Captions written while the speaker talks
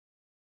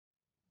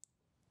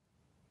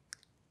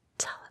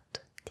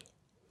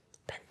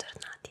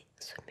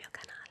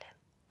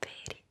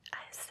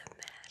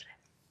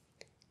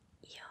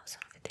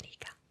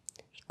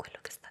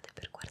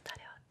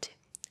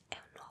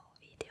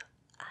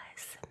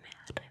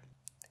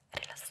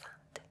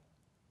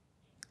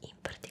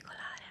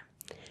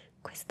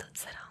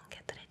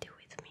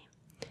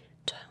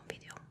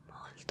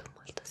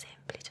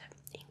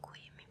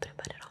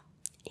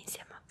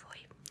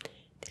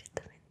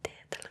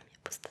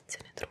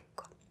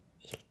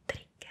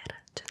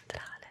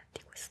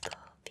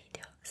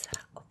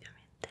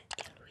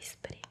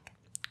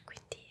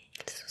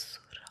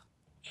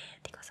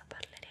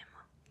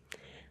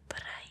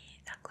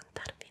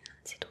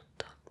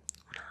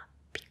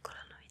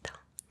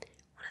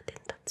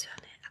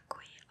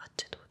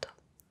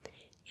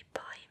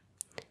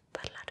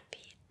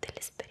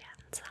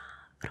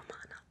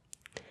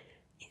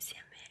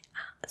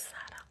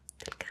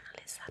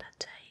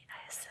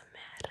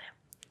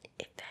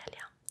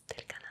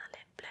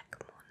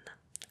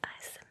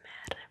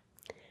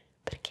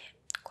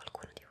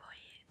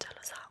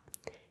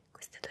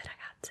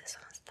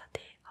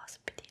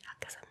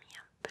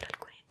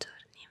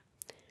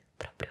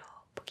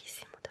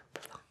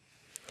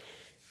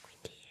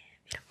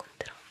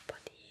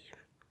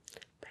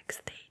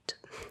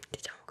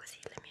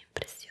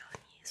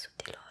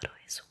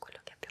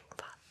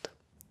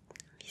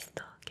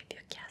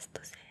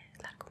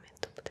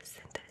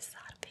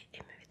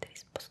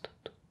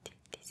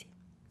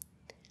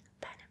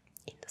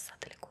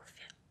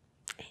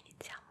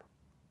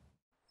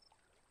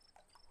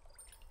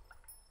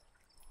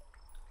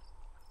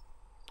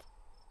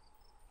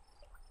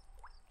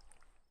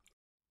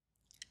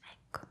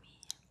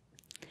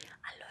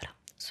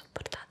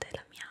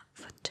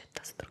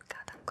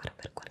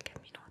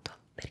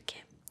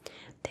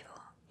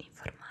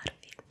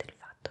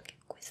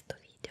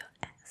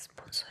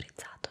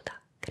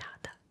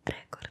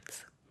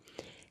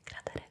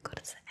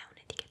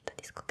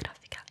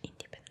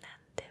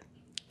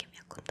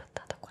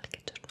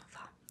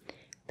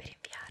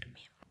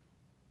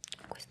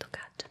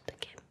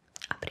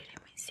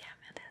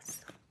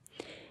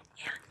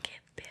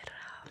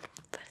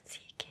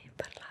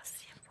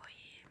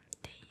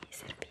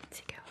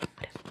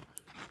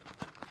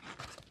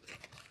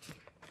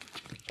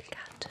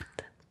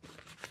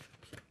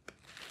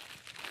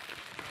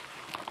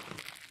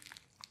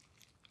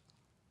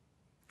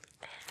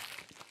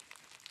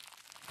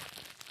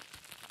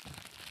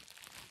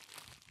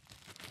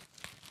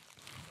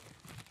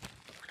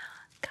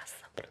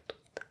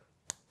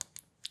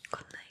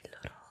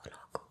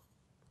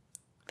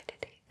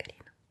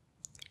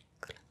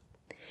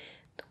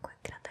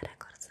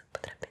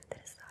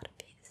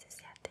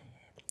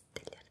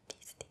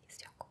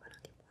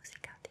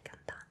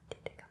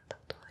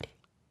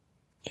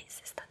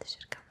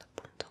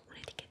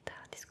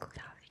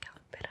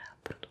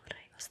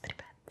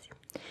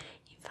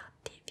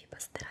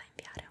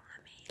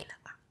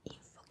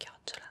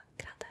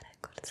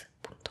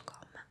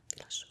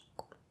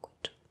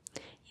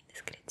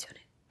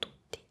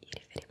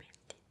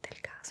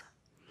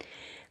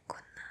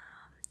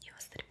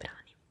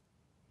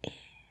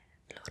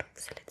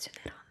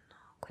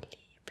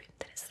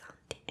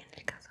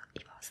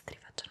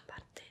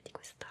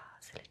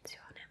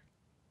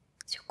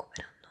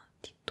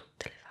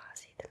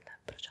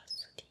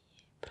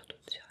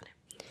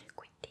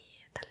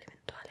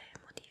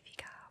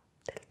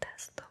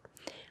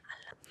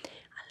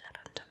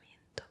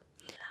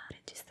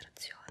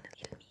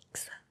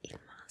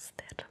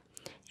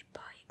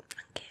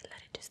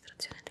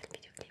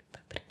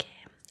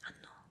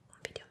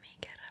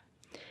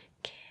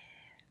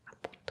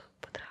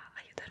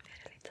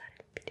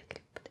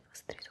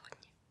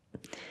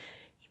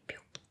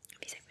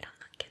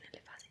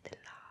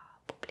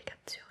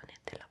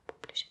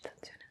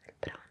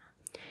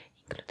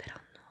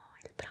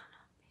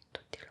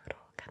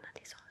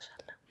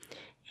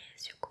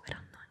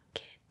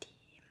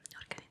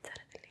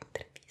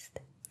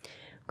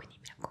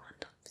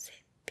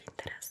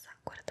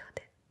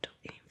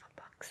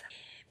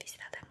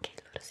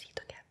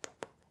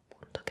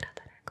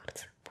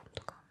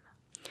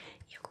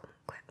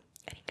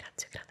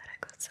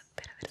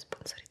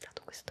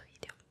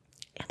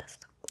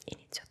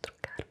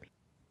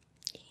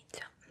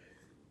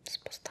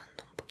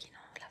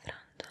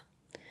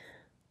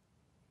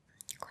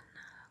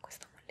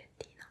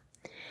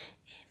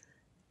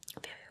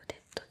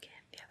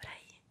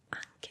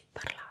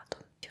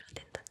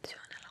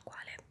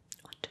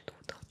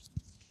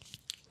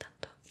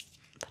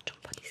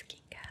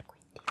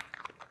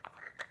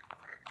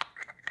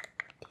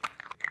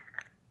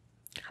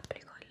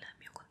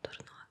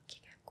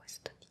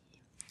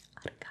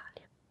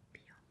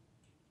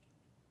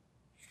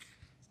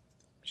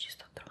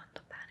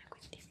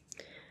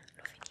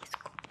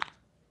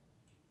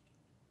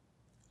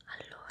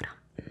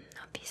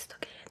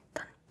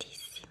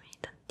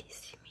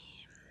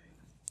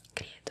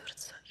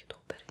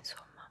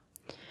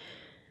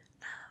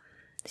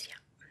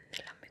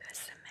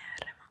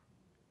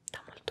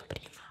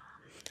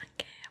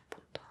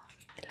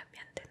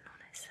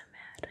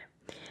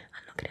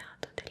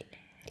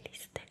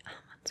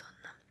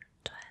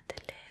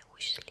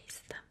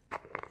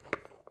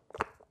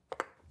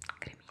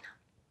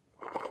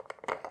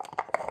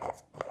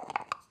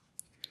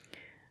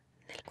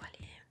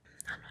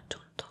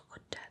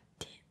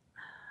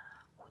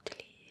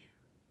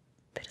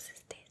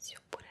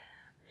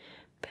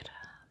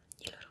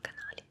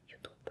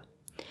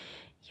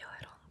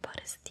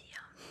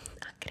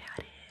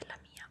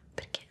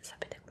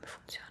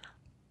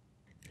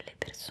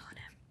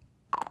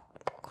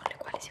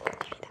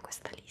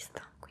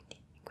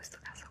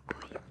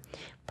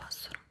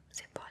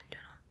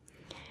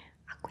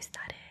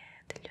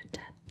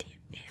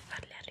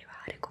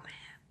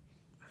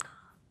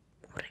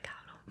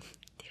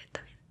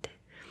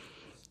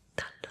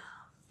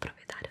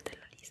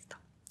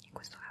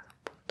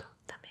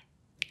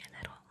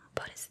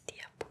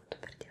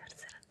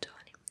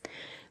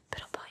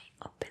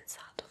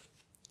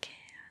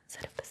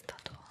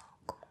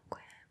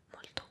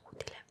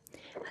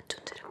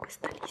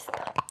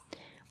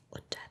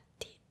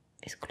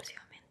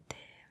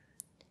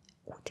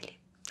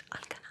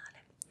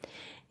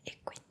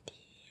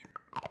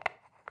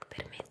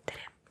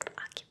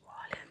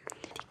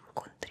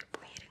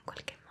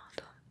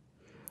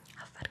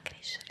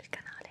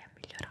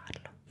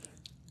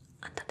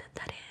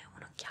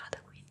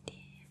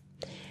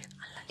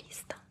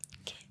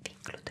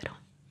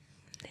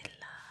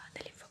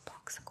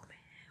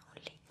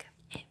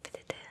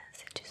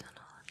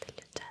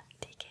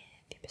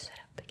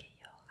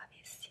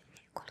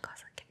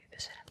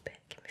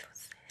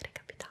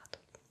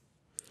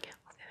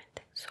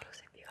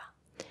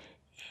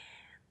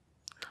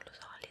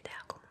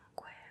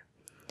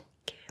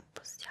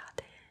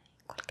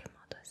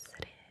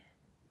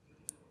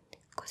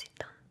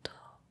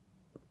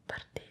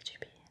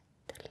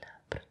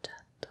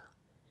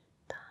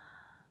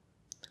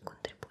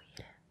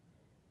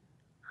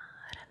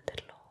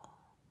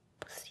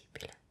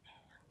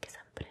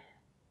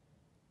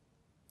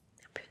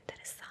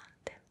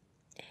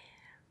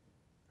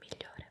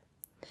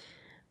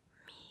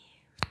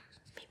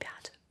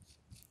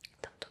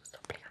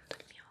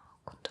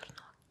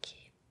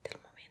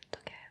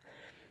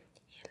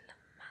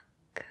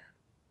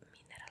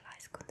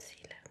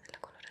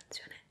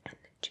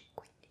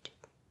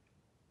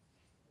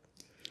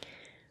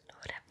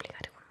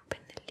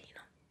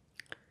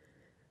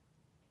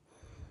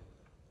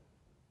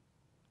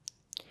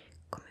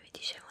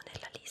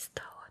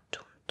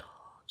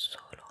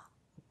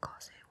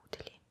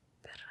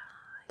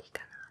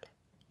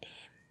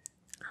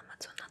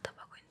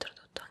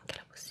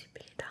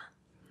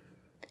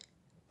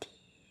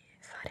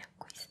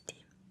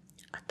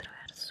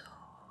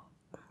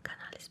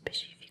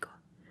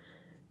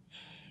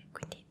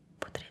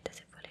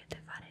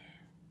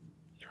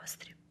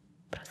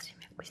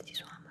prossimi acquisti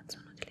su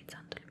Amazon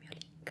utilizzando il mio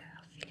link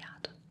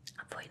affiliato.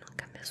 A voi non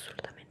cambia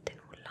assolutamente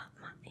nulla,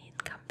 ma in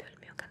cambio il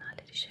mio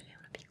canale riceve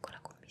una piccola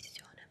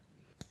commissione,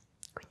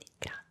 quindi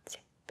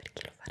grazie per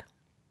chi lo farà.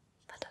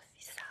 Vado a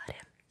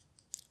fissare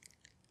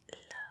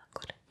il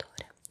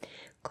correttore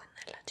con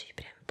la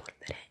cipria in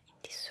polvere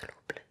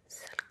indissolubile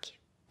Silky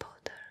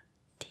Powder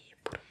di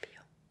Puro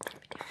Bio.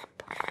 Vediamo un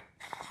po'.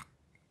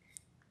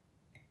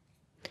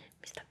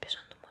 Mi sta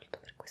piacendo molto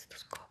per questo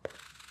scopo.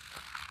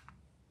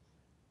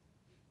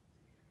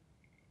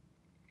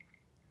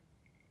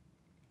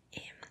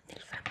 E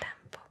nel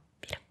frattempo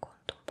vi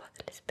racconto un po'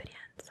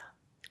 dell'esperienza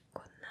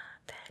con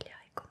Delia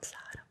e con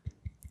Sara.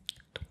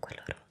 Dunque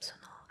loro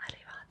sono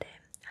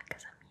arrivate a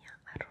casa mia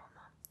a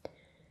Roma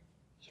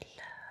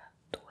il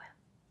 2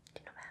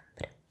 di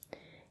novembre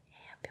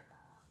e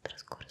abbiamo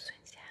trascorso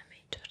insieme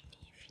i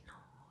giorni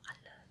fino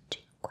al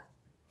 5.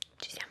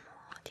 Ci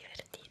siamo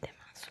divertite,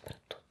 ma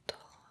soprattutto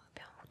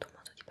abbiamo avuto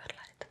modo di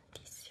parlare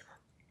tantissimo.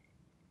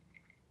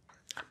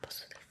 Al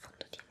posto del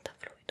fondotinta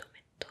fluido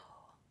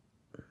metto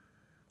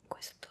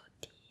questo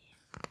di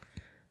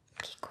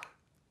Kiko,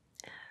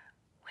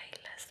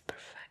 Wayless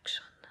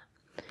Perfection,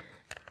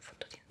 un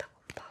fondotinta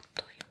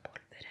compatto in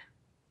polvere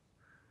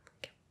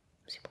che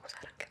si può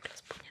usare anche con la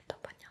spugnetta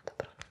bagnata,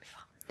 però non mi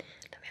va.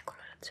 La mia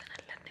colorazione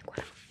è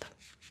l'N40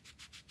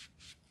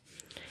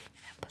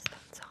 ed è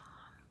abbastanza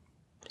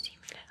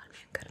simile al mio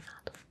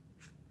incarnato,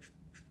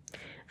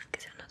 anche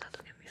se ho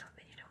notato che mi fa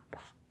venire un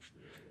po'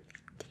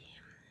 di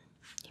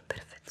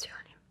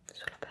imperfezioni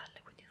sulla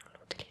pelle, quindi non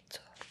lo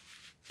utilizzo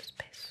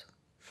spesso.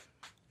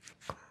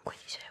 Comunque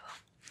dicevo,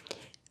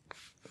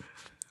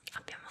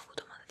 abbiamo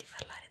avuto modo di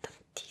parlare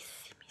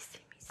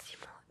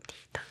tantissimissimo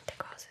di tante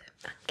cose,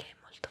 anche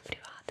molto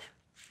private,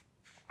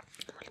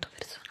 molto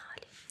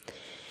personali,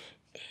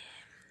 e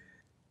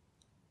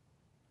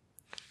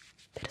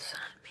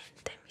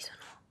personalmente mi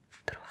sono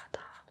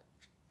trovata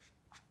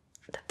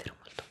davvero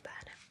molto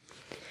bene.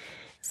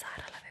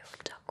 Sara l'avevo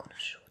già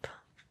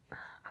conosciuta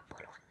a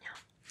Bologna,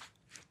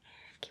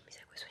 e chi mi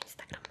segue su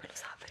Instagram lo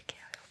sa perché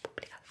avevo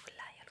pubblicato con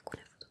lei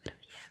alcune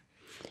fotografie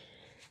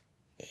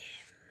e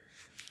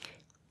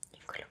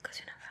in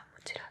quell'occasione avevamo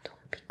girato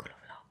un piccolo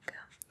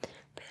vlog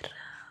per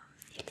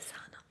il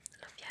Sana,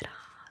 la fiera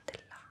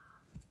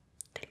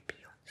del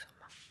bio,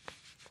 insomma,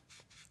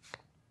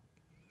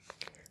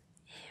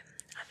 e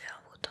avevo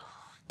avuto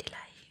di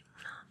lei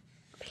una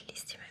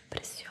bellissima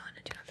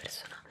impressione di una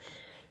persona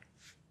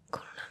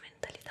con una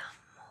mentalità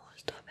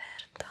molto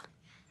aperta,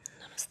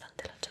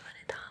 nonostante la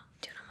giovane età,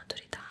 di una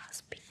maturità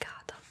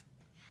spiccata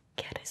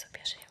che ha reso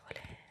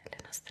piacevole le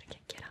nostre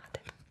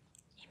chiacchierate.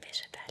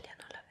 Invece Delia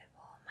non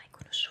l'avevo mai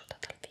conosciuta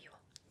dal vivo,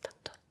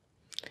 tanto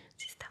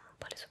sistemo un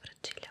po' le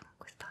sopracciglia con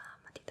questa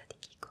matita di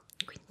Kiko,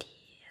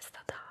 quindi è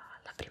stata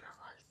la prima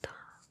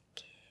volta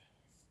che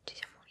ci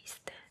siamo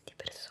viste di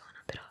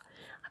persona, però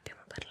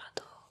abbiamo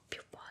parlato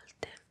più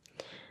volte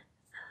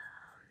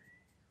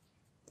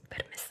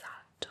per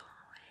messaggio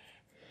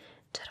e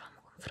ci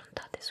eravamo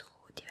confrontate su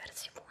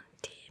diversi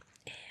punti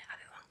e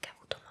avevo anche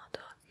avuto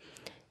modo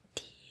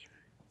di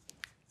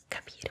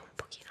capire un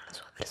pochino la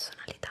sua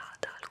personalità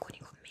da alcuni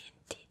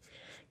commenti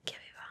che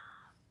aveva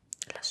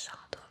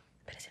lasciato,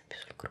 per esempio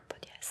sul gruppo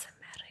di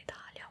ASMR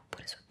Italia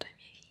oppure sotto i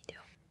miei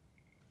video,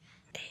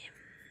 e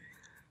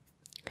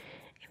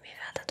mi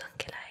aveva dato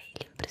anche lei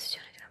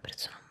l'impressione di una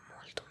persona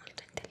molto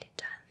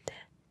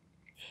intelligente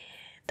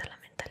e dalla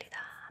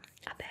mentalità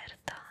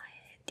aperta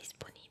e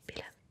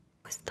disponibile.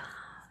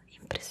 Questa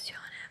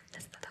impressione è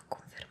stata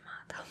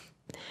confermata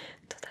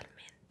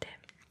totalmente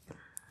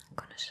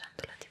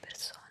conoscendola di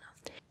persona,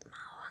 ma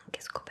ho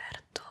anche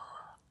scoperto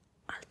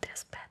altri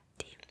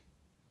aspetti.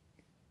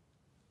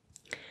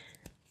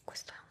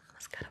 Questo è un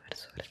mascara per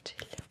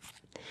sopracciglia.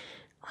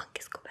 Ho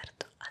anche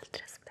scoperto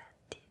altri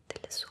aspetti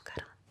del suo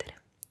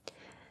carattere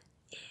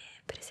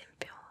e per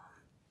esempio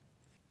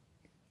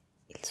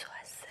il suo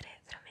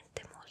essere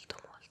veramente molto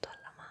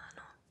alla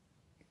mano.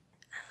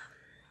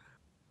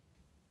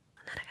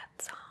 Una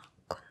ragazza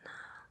con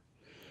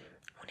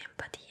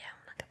un'empatia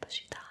e una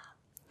capacità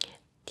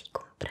di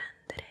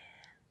comprendere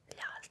gli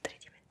altri,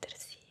 di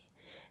mettersi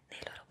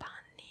nei loro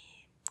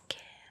panni,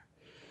 che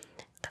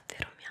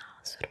davvero mi ha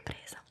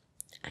sorpresa,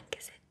 anche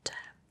se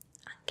c'è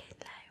anche in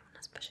lei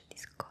una specie di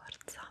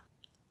scorza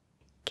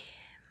che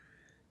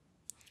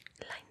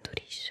la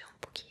indurisce un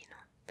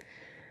pochino,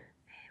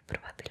 e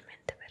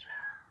probabilmente per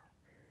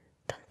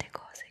tante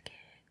cose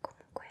che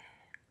comunque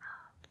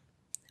ha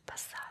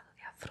passato,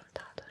 che ha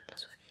affrontato nella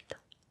sua vita.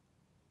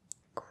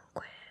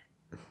 Comunque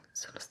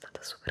sono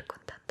stata super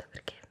contenta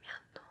perché mi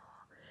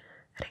hanno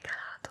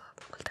regalato,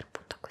 oltre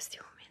appunto a questi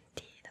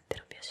momenti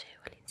davvero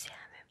piacevoli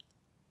insieme,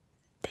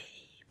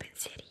 dei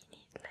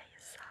pensierini, lei e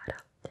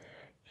Sara,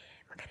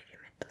 e magari vi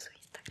metto su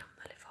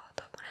Instagram le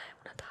foto. È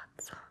una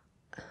tazza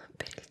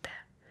per il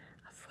tè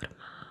a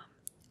forma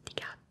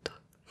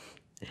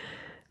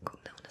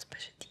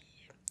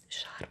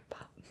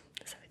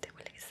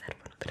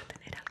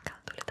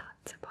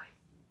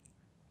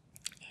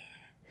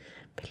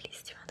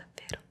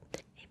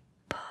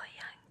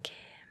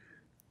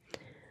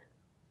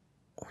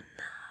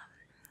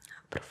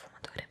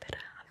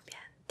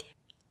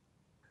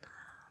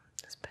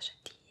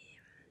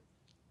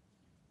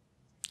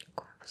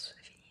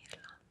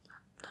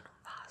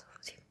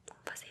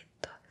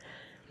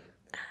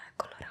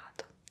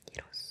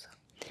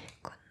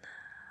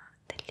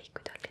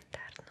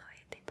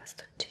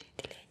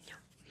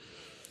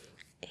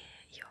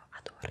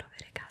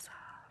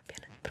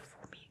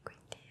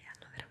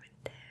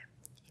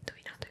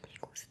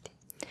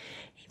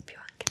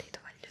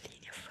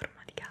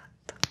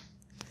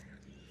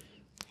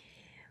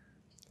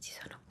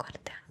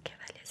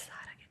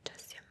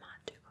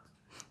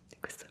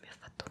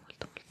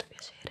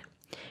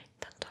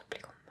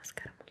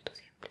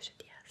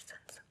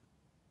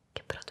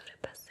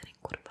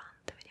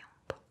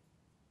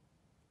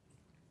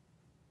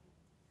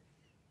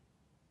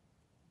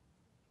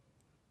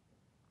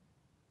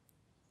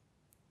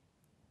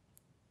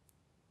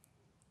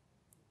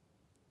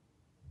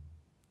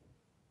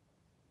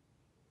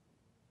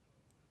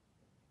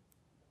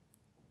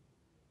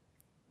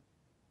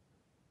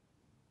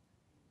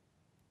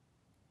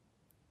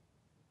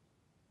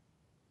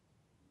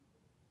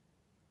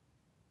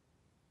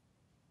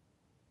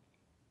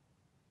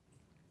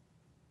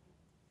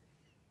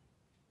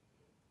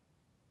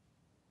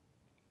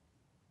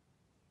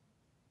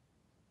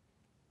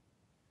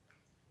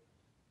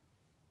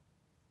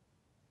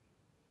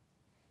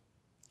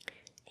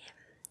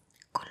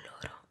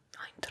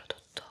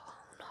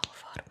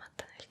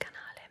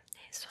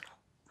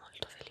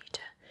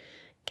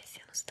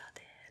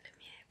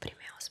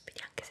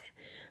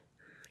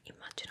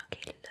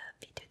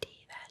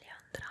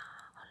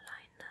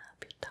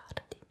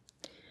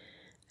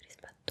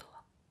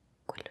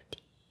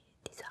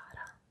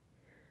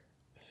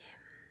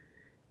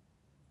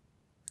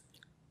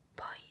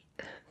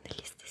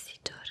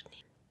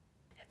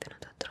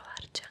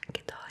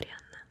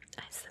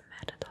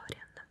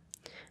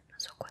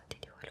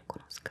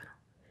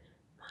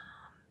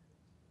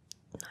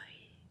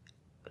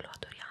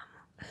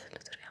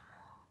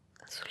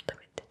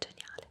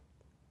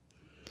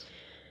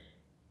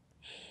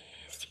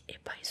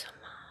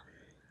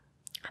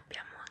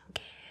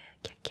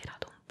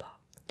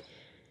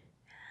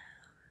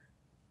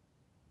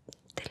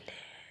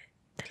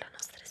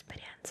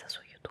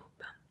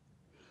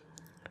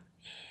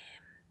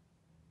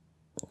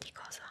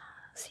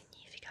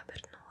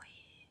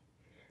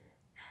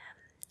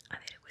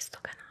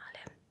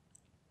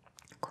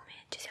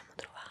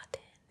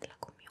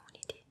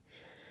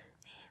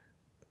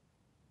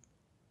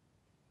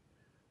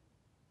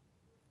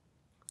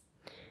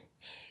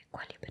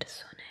quali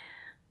persone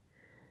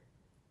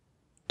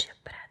ci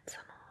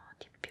apprezzano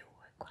di più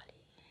e quali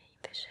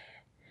invece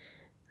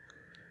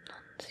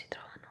non si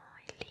trovano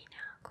in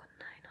linea con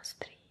i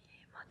nostri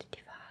modi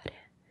di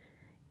fare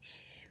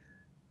e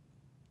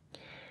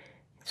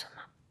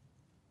insomma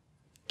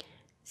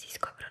si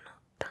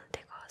scoprono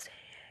tante cose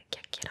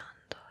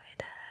chiacchierando ed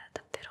è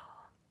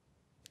davvero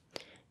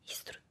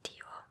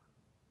istruttivo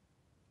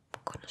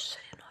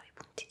conoscere nuovi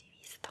punti di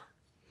vista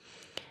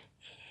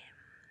e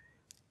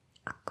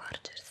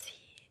accorgersi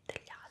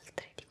degli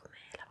altri, di come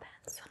la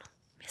pensano.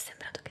 Mi è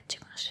sembrato che ci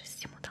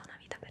conoscessimo da una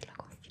vita per la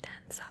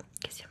confidenza,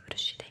 che siamo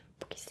riuscite in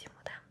pochissimo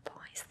tempo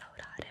a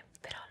instaurare,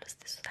 però allo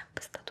stesso tempo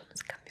è stato uno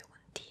scambio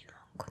continuo,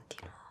 un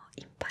continuo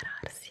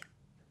impararsi.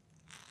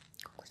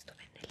 Con questo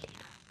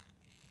pennellino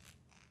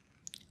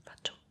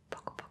faccio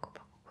poco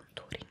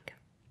contouring,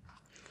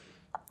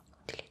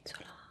 utilizzo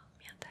la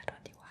mia terra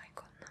di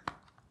Wycon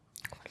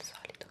come al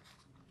solito.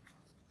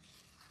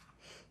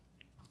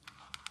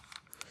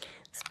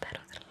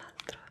 Spero tra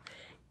l'altro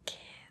che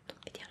non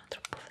vi diano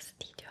troppo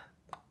fastidio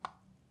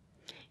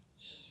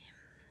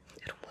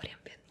i rumori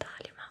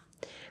ambientali, ma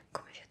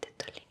come vi ho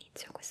detto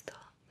all'inizio questo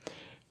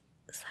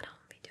sarà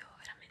un video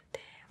veramente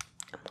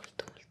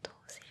molto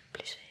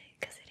semplice e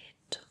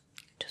casereccio,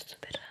 giusto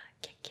per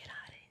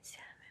chiacchierare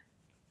insieme.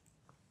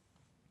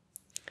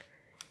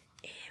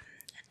 E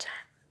c'è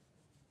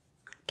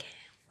anche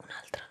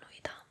un'altra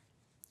novità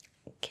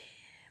che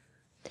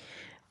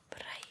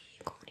vorrei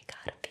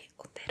comunicarvi,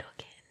 ovvero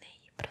che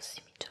nei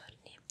prossimi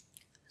giorni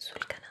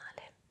sul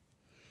canale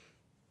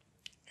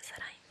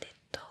sarà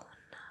indetto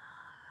un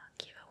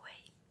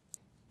giveaway,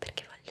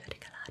 perché voglio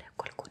regalare a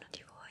qualcuno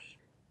di voi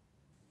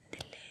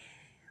delle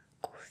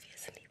cuffie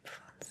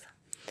Sleephones.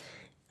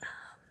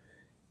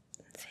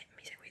 Se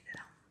mi seguite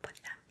da un po' di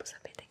tempo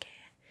sapete che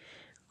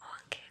ho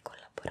anche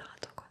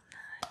collaborato con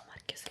il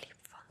marchio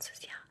Sleephones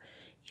sia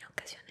in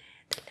occasione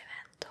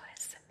dell'evento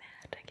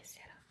SMR che si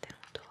era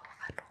tenuto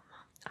a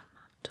Roma a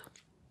maggio,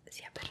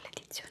 sia per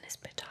l'edizione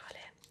speciale